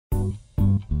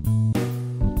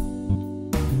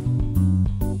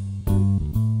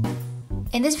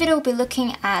In this video, we'll be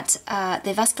looking at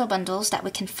the vascular bundles that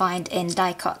we can find in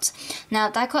dicots. Now,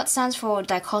 dicot stands for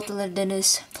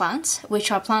dicotyledonous plants,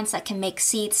 which are plants that can make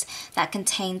seeds that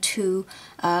contain two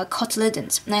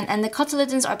cotyledons. And the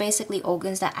cotyledons are basically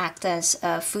organs that act as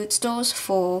food stores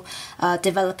for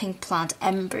developing plant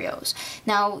embryos.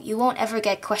 Now, you won't ever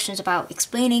get questions about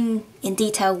explaining in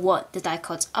detail what the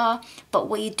dicots are, but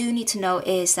what you do need to know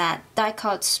is that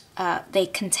dicots they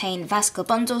contain vascular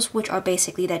bundles, which are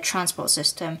basically their transport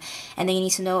system, and then you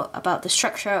need to know about the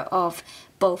structure of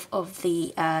both of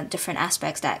the different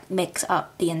aspects that makes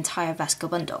up the entire vascular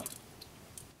bundle.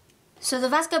 So the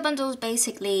vascular bundle is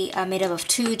basically made up of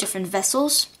two different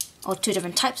vessels, or two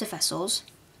different types of vessels.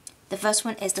 The first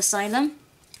one is the xylem,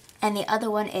 and the other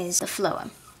one is the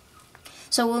phloem.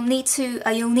 So you'll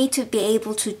need to be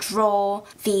able to draw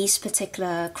these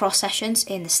particular cross sections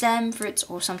in the stem, roots,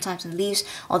 or sometimes in leaves,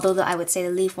 although I would say the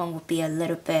leaf one would be a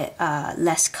little bit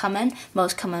less common.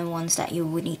 Most common ones that you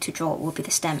would need to draw will be the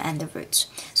stem and the roots.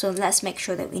 So let's make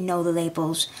sure that we know the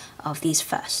labels of these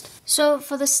first. So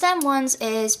for the stem ones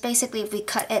is basically if we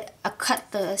cut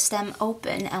the stem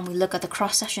open and we look at the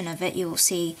cross section of it, you will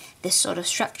see this sort of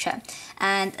structure.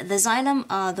 And the xylem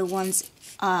are the ones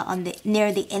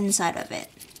near the inside of it.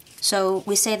 So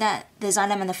we say that the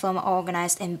xylem and the phloem are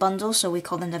organized in bundles, so we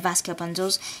call them the vascular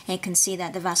bundles. And you can see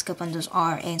that the vascular bundles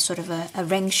are in sort of a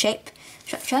ring shape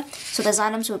structure. So the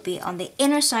xylems will be on the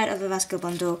inner side of the vascular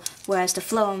bundle, whereas the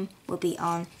phloem will be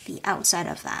on the outside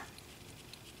of that.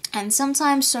 And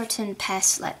sometimes certain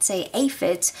pests, let's say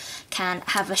aphids, can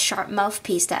have a sharp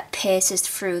mouthpiece that pierces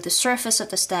through the surface of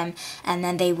the stem, and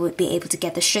then they would be able to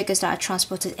get the sugars that are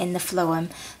transported in the phloem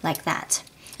like that.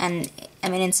 And I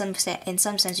mean, in some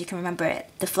sense, you can remember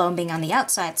the phloem being on the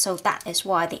outside, so that is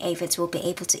why the aphids will be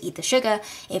able to eat the sugar.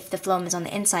 If the phloem is on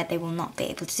the inside, they will not be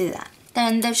able to do that.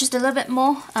 Then there's just a little bit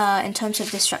more in terms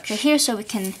of the structure here, so we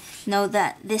can know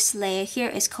that this layer here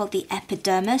is called the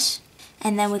epidermis.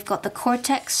 And then we've got the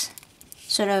cortex,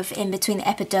 sort of in between the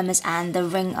epidermis and the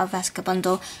ring of vascular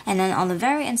bundle. And then on the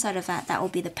very inside of that, that will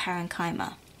be the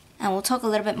parenchyma. And we'll talk a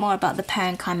little bit more about the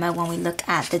parenchyma when we look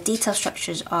at the detailed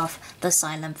structures of the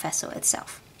xylem vessel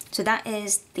itself. So that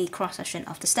is the cross-section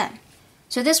of the stem.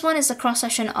 So this one is the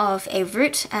cross-section of a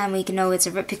root, and we can know it's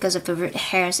a root because of the root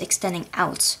hairs extending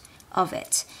out of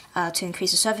it to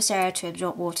increase the surface area to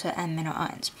absorb water and mineral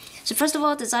ions. So first of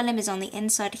all, the xylem is on the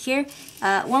inside here.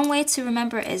 One way to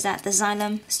remember is that the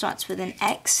xylem starts with an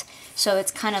X, so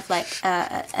it's kind of like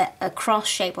a cross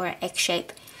shape or an X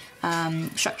shape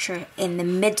structure in the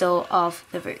middle of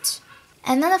the roots.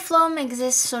 And then the phloem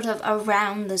exists sort of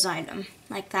around the xylem,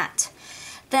 like that.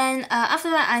 Then after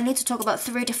that, I need to talk about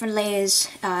three different layers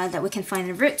that we can find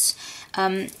in roots.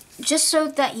 Just so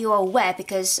that you are aware,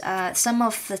 because some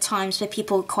of the times where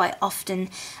people quite often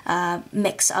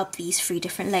mix up these three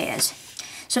different layers.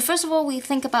 So first of all, we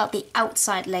think about the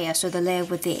outside layer, so the layer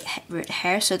with the root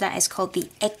hair, so that is called the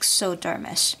Exo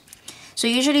Dermis. So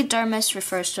usually dermis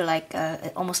refers to like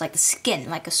almost like the skin,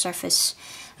 like a surface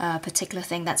particular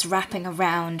thing that's wrapping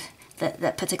around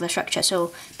that particular structure.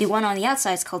 So the one on the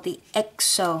outside is called the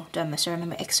Exo Dermis. So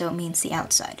remember, exo means the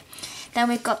outside. Then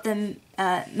we've got the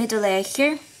middle layer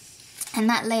here, and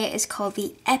that layer is called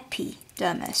the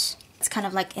Epidermis. It's kind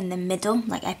of like in the middle,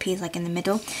 like epi is like in the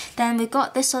middle. Then we've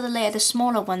got this other layer, the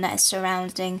smaller one that is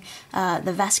surrounding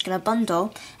the vascular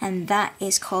bundle, and that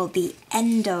is called the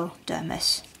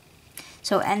Endodermis.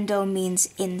 So endo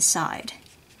means inside.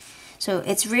 So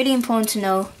it's really important to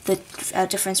know the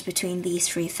difference between these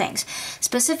three things.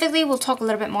 Specifically, we'll talk a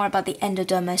little bit more about the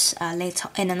endodermis later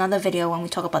in another video when we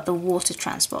talk about the water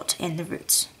transport in the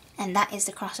roots. And that is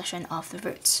the cross-section of the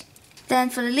roots. Then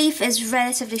for the leaf is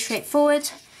relatively straightforward.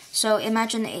 So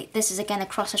imagine this is again a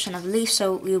cross-section of the leaf,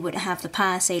 so we would have the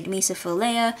palisade mesophyll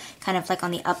layer, kind of like on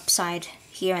the upside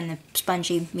here, and the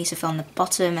spongy mesophyll on the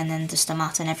bottom, and then the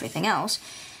stomata and everything else.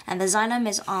 And the xylem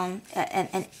is on,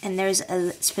 and there's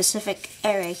a specific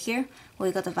area here where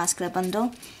we got the vascular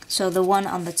bundle. So the one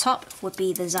on the top would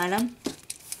be the xylem,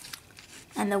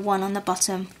 and the one on the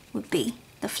bottom would be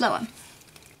the phloem.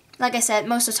 Like I said,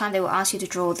 most of the time they will ask you to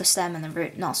draw the stem and the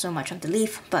root, not so much of the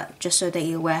leaf, but just so that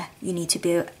you're aware, you need to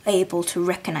be able to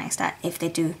recognize that if they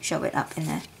do show it up in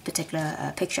a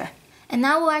particular picture. And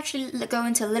now we'll actually go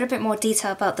into a little bit more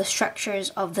detail about the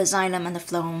structures of the xylem and the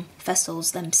phloem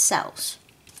vessels themselves.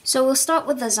 So we'll start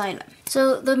with the xylem.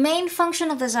 So the main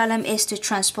function of the xylem is to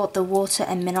transport the water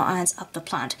and mineral ions up the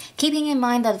plant, keeping in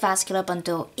mind that the vascular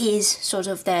bundle is sort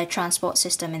of their transport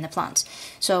system in the plant.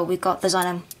 So we've got the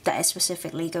xylem that is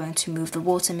specifically going to move the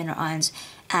water, mineral ions,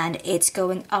 and it's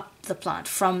going up the plant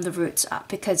from the roots up,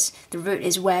 because the root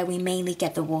is where we mainly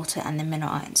get the water and the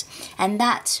mineral ions. And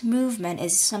that movement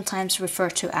is sometimes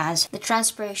referred to as the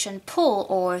transpiration pull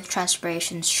or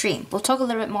transpiration stream. We'll talk a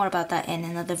little bit more about that in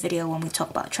another video when we talk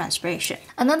about transpiration.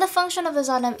 Another function of the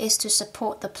xylem is to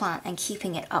support the plant and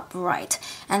keeping it upright.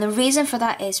 And the reason for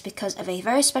that is because of a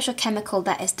very special chemical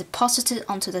that is deposited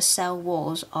onto the cell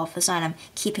walls of the xylem,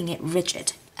 keeping it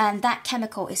rigid. And that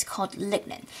chemical is called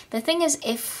lignin. The thing is,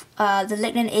 if the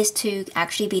lignin is to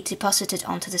actually be deposited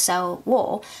onto the cell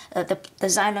wall, the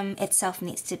xylem itself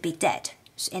needs to be dead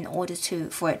in order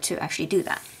for it to actually do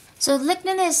that. So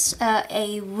lignin is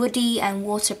a woody and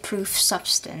waterproof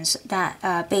substance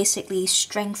that basically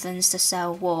strengthens the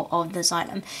cell wall of the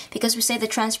xylem, because we say the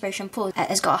transpiration pull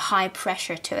has got a high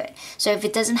pressure to it. So if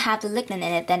it doesn't have the lignin in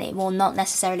it, then it will not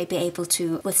necessarily be able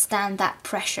to withstand that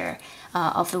pressure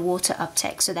of the water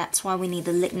uptake. So that's why we need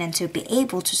the lignin to be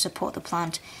able to support the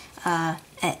plant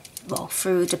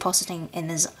through depositing in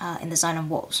the xylem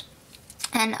walls.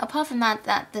 And apart from that,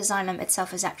 the xylem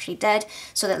itself is actually dead,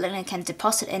 so that lignin can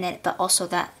deposit in it, but also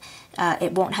that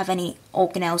it won't have any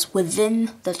organelles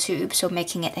within the tube, so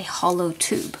making it a hollow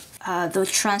tube. The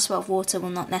transfer of water will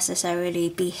not necessarily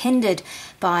be hindered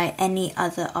by any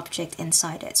other object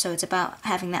inside it. So it's about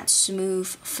having that smooth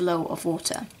flow of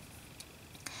water.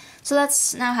 So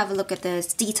let's now have a look at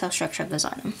the detailed structure of the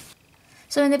xylem.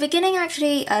 So in the beginning,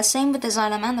 actually, same with the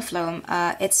xylem and the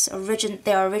phloem,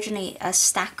 they are originally a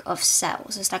stack of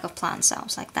cells, a stack of plant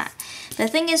cells like that. The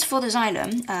thing is, for the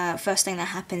xylem, first thing that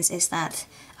happens is that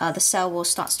the cell wall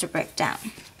starts to break down.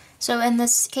 So in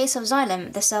this case of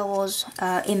xylem, the cell walls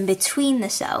in between the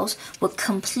cells will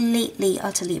completely,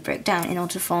 utterly break down in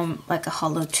order to form like a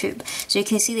hollow tube. So you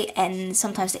can see the end,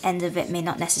 sometimes the end of it may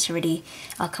not necessarily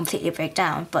completely break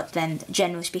down, but then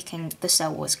generally speaking, the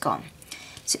cell wall is gone.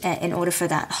 In order for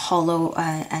that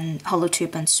hollow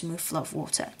tube and smooth flow of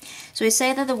water. So we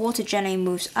say that the water generally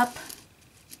moves up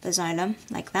the xylem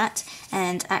like that,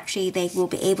 and actually they will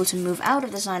be able to move out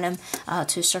of the xylem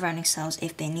to surrounding cells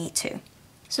if they need to.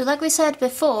 So like we said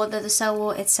before, that the cell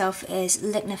wall itself is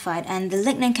lignified, and the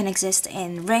lignin can exist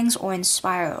in rings or in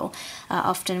spiral.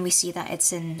 Often we see that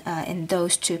it's in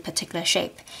those two particular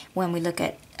shape when we look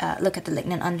at the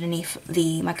lignin underneath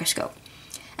the microscope.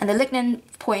 And the lignin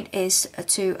point is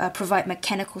to provide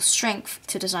mechanical strength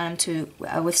to the xylem to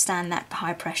withstand that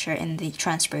high pressure in the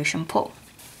transpiration pull.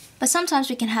 But sometimes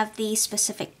we can have these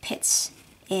specific pits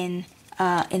in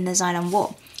the xylem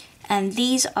wall. And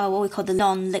these are what we call the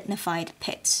non-lignified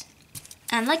pits.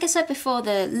 And like I said before,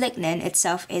 the lignin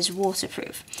itself is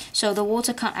waterproof. So the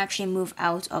water can't actually move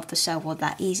out of the cell wall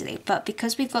that easily. But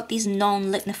because we've got these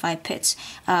non-lignified pits,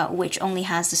 which only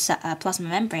has the plasma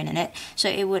membrane in it, so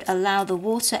it would allow the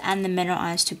water and the mineral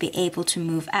ions to be able to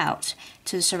move out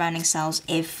to the surrounding cells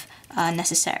if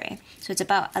necessary. So it's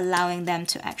about allowing them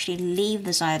to actually leave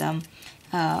the xylem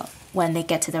when they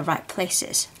get to the right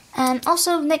places. And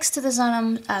also next to the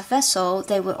xylem vessel,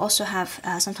 they will also have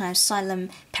sometimes xylem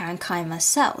parenchyma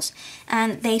cells,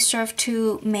 and they serve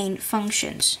two main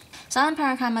functions. Xylem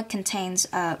parenchyma contains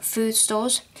food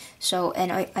stores, so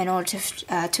in order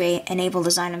to enable the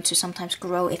xylem to sometimes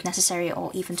grow if necessary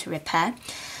or even to repair.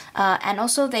 And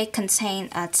also they contain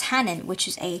tannin, which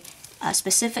is a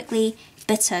specifically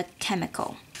bitter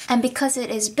chemical. And because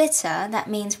it is bitter, that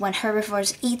means when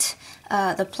herbivores eat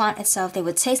the plant itself, they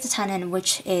would taste the tannin,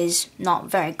 which is not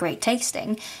very great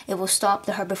tasting. It will stop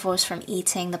the herbivores from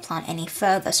eating the plant any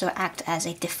further, so act as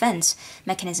a defense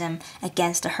mechanism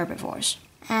against the herbivores.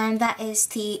 And that is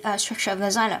the structure of the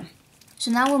xylem. So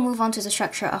now we'll move on to the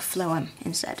structure of phloem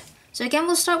instead. So again,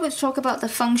 we'll start with talk about the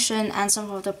function and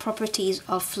some of the properties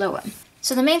of phloem.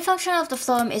 So the main function of the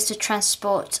phloem is to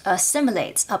transport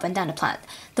assimilates up and down the plant.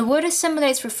 The word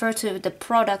assimilates refer to the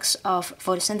products of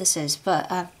photosynthesis,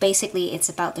 but basically it's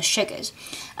about the sugars.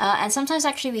 And sometimes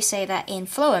actually we say that in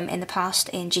phloem, in the past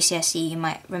in GCSE, you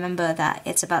might remember that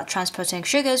it's about transporting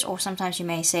sugars, or sometimes you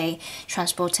may say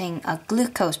transporting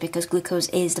glucose, because glucose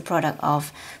is the product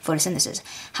of photosynthesis.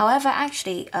 However,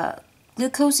 actually,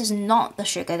 glucose is not the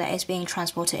sugar that is being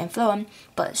transported in phloem,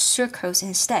 but sucrose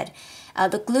instead.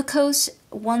 The glucose,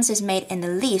 once it's made in the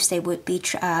leaves, they would be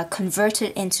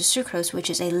converted into sucrose, which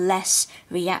is a less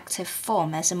reactive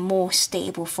form, as a more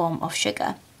stable form of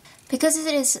sugar. Because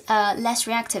it is less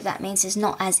reactive, that means it's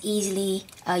not as easily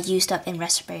used up in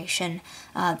respiration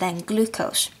than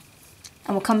glucose.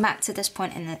 And we'll come back to this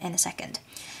point in a second.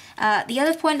 The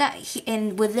other point that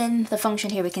within the function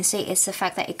here we can see is the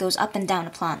fact that it goes up and down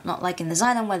the plant, not like in the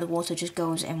xylem where the water just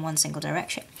goes in one single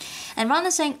direction. And rather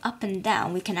than saying up and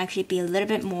down, we can actually be a little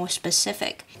bit more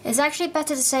specific. It's actually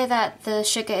better to say that the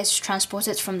sugar is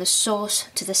transported from the source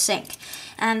to the sink.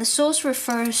 And the source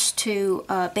refers to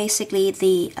basically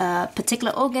the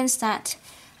particular organs that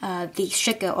the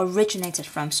sugar originated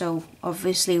from. So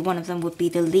obviously one of them would be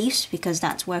the leaves, because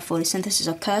that's where photosynthesis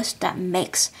occurs, that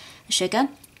makes sugar.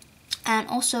 And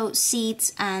also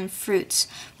seeds and fruits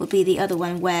would be the other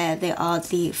one, where there are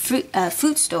the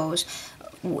food stores,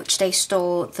 which they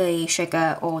store the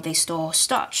sugar or they store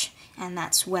starch, and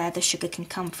that's where the sugar can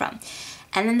come from.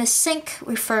 And then the sink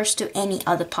refers to any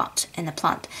other part in the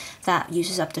plant that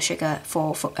uses up the sugar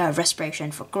for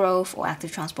respiration, for growth, or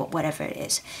active transport, whatever it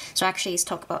is. So actually it's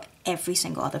talk about every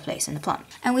single other place in the plant.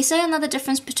 And we say another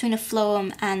difference between the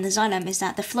phloem and the xylem is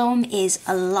that the phloem is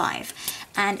alive.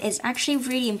 And it's actually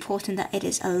really important that it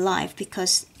is alive,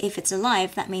 because if it's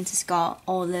alive, that means it's got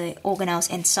all the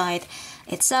organelles inside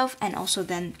itself, and also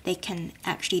then they can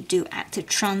actually do active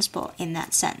transport in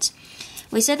that sense.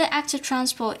 We say that active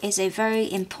transport is a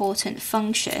very important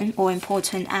function or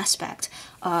important aspect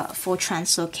for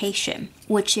translocation,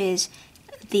 which is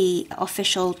the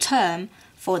official term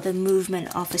for the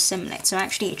movement of assimilates. So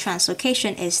actually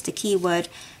translocation is the key word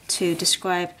to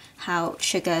describe how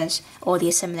sugars or the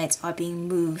assimilates are being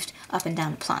moved up and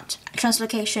down the plant.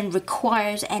 Translocation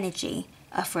requires energy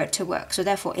for it to work. So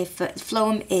therefore, if the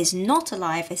phloem is not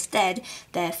alive, it's dead,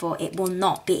 therefore it will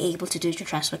not be able to do the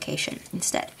translocation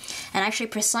instead. And actually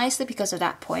precisely because of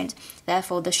that point,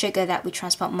 therefore the sugar that we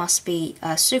transport must be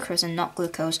sucrose and not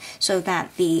glucose, so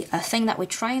that the thing that we're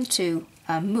trying to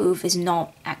move is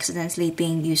not accidentally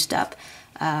being used up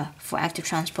for active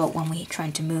transport when we're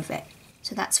trying to move it.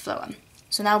 So that's phloem.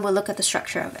 So now we'll look at the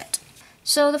structure of it.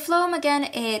 So the phloem,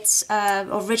 again, it's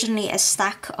originally a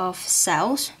stack of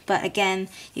cells, but again,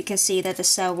 you can see that the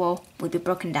cell wall will be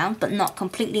broken down, but not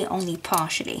completely, only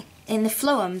partially. In the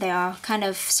phloem, they are kind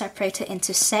of separated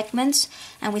into segments,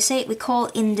 and we call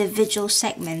individual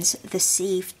segments the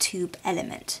Sieve-Tube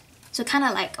Element. So kind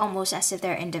of like almost as if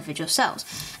they're individual cells.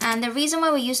 And the reason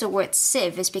why we use the word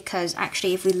sieve is because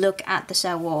actually if we look at the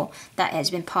cell wall that has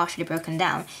been partially broken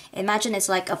down, imagine it's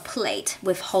like a plate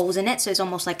with holes in it, so it's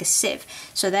almost like a sieve.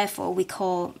 So therefore we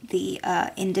call the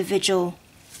individual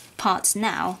parts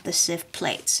now the sieve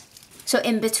plates. So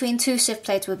in between two sieve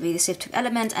plates would be the Sieve-Tube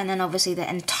Element, and then obviously the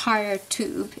entire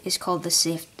tube is called the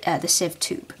sieve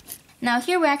tube. Now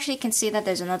here we actually can see that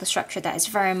there's another structure that is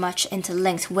very much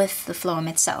interlinked with the phloem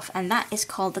itself, and that is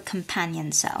called the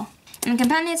companion cell. And the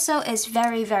companion cell is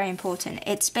very, very important.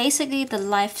 It's basically the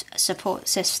life support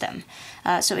system,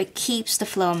 so it keeps the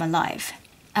phloem alive.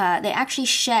 They actually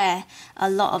share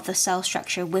a lot of the cell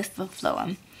structure with the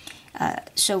phloem.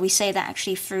 So we say that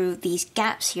actually through these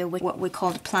gaps here, with what we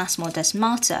call the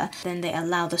Plasmodesmata, then they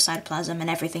allow the cytoplasm and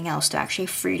everything else to actually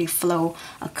freely flow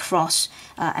across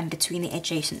and between the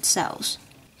adjacent cells.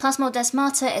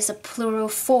 Plasmodesmata is a plural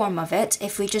form of it.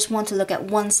 If we just want to look at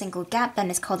one single gap, then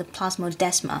it's called a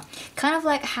plasmodesma. Kind of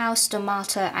like how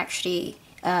stomata actually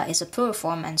is a plural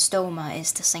form and stoma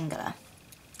is the singular.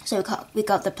 So we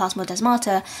got the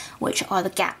plasmodesmata, which are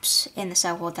the gaps in the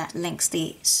cell wall that links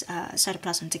the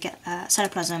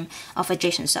cytoplasm of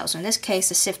adjacent cells. So in this case,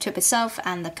 the sieve tube itself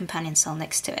and the companion cell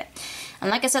next to it. And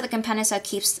like I said, the companion cell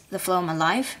keeps the phloem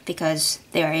alive because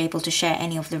they are able to share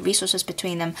any of the resources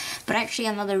between them. But actually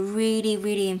another really,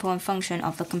 really important function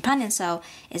of the companion cell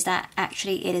is that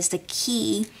actually it is the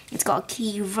key, it's got a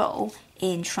key role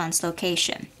in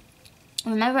translocation.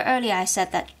 Remember earlier I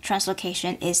said that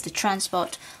translocation is the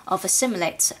transport of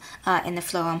assimilates in the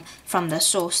phloem from the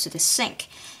source to the sink,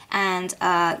 and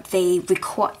they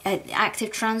require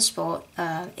active transport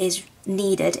is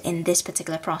needed in this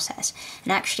particular process.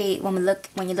 And actually, when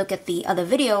you look at the other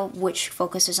video which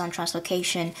focuses on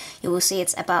translocation, you will see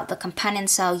it's about the companion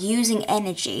cell using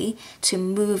energy to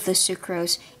move the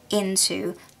sucrose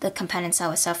into the companion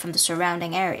cell itself from the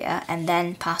surrounding area and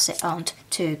then pass it on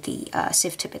to the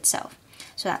sieve tube itself.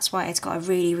 So that's why it's got a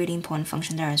really, really important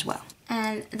function there as well.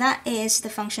 And that is the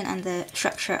function and the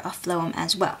structure of phloem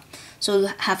as well. So we'll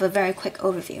have a very quick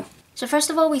overview. So first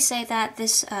of all, we say that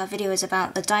this video is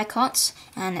about the dicots,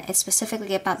 and it's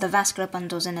specifically about the vascular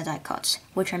bundles in the dicots,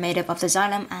 which are made up of the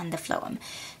xylem and the phloem.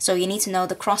 So you need to know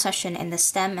the cross-section in the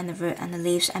stem and the root and the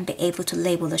leaves and be able to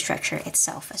label the structure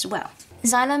itself as well.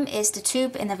 Xylem is the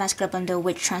tube in the vascular bundle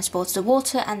which transports the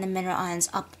water and the mineral ions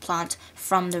up the plant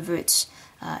from the roots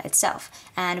itself,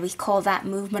 and we call that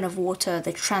movement of water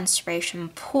the transpiration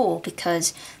pull,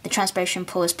 because the transpiration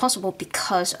pull is possible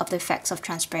because of the effects of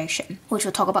transpiration, which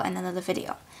we'll talk about in another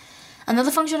video.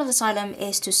 Another function of the xylem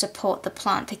is to support the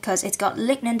plant because it's got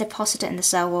lignin deposited in the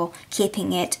cell wall,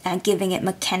 keeping it and giving it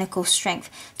mechanical strength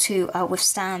to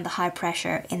withstand the high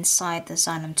pressure inside the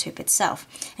xylem tube itself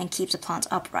and keeps the plant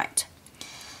upright.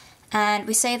 And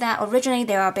we say that originally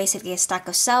there are basically a stack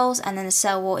of cells, and then the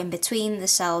cell wall in between the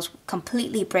cells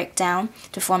completely break down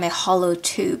to form a hollow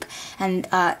tube. And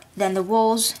then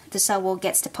the cell wall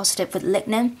gets deposited with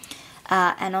lignin.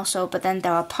 But then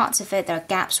there are parts of it, there are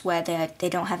gaps where they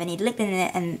don't have any lignin in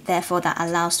it, and therefore that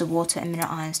allows the water and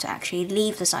mineral ions to actually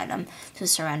leave the xylem to the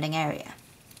surrounding area.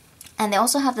 And they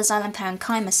also have the xylem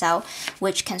parenchyma cell,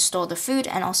 which can store the food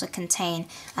and also contain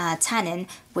tannin,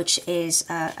 which is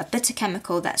a bitter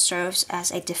chemical that serves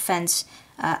as a defense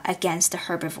against the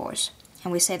herbivores.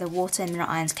 And we say the water and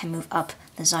mineral ions can move up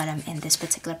the xylem in this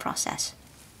particular process.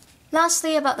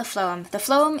 Lastly, about the phloem. The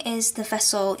phloem is the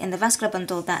vessel in the vascular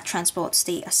bundle that transports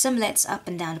the assimilates up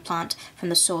and down the plant from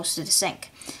the source to the sink.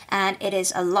 And it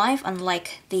is alive,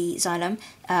 unlike the xylem,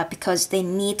 because they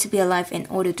need to be alive in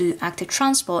order to do active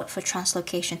transport for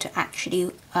translocation to actually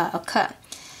occur.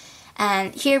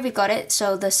 And here we got it,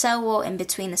 so the cell wall in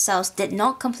between the cells did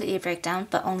not completely break down,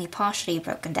 but only partially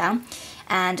broken down,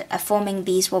 and forming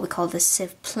these what we call the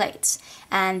sieve plates.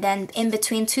 And then in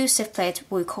between two sieve plates,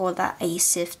 we call that a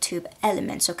Sieve-Tube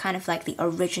Element, so kind of like the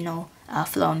original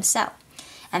phloem cell.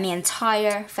 And the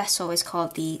entire vessel is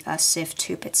called the sieve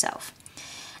tube itself.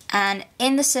 And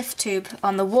in the sieve tube,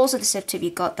 on the walls of the sieve tube,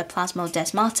 you've got the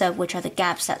Plasmodesmata, which are the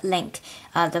gaps that link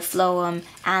the phloem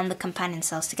and the companion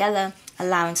cells together,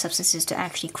 allowing substances to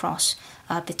actually cross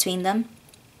between them.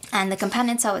 And the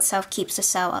companion cell itself keeps the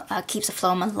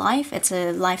phloem alive. It's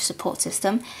a life support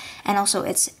system, and also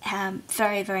it's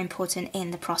very, very important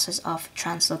in the process of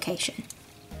translocation.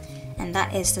 And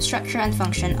that is the structure and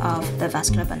function of the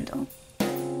vascular bundle.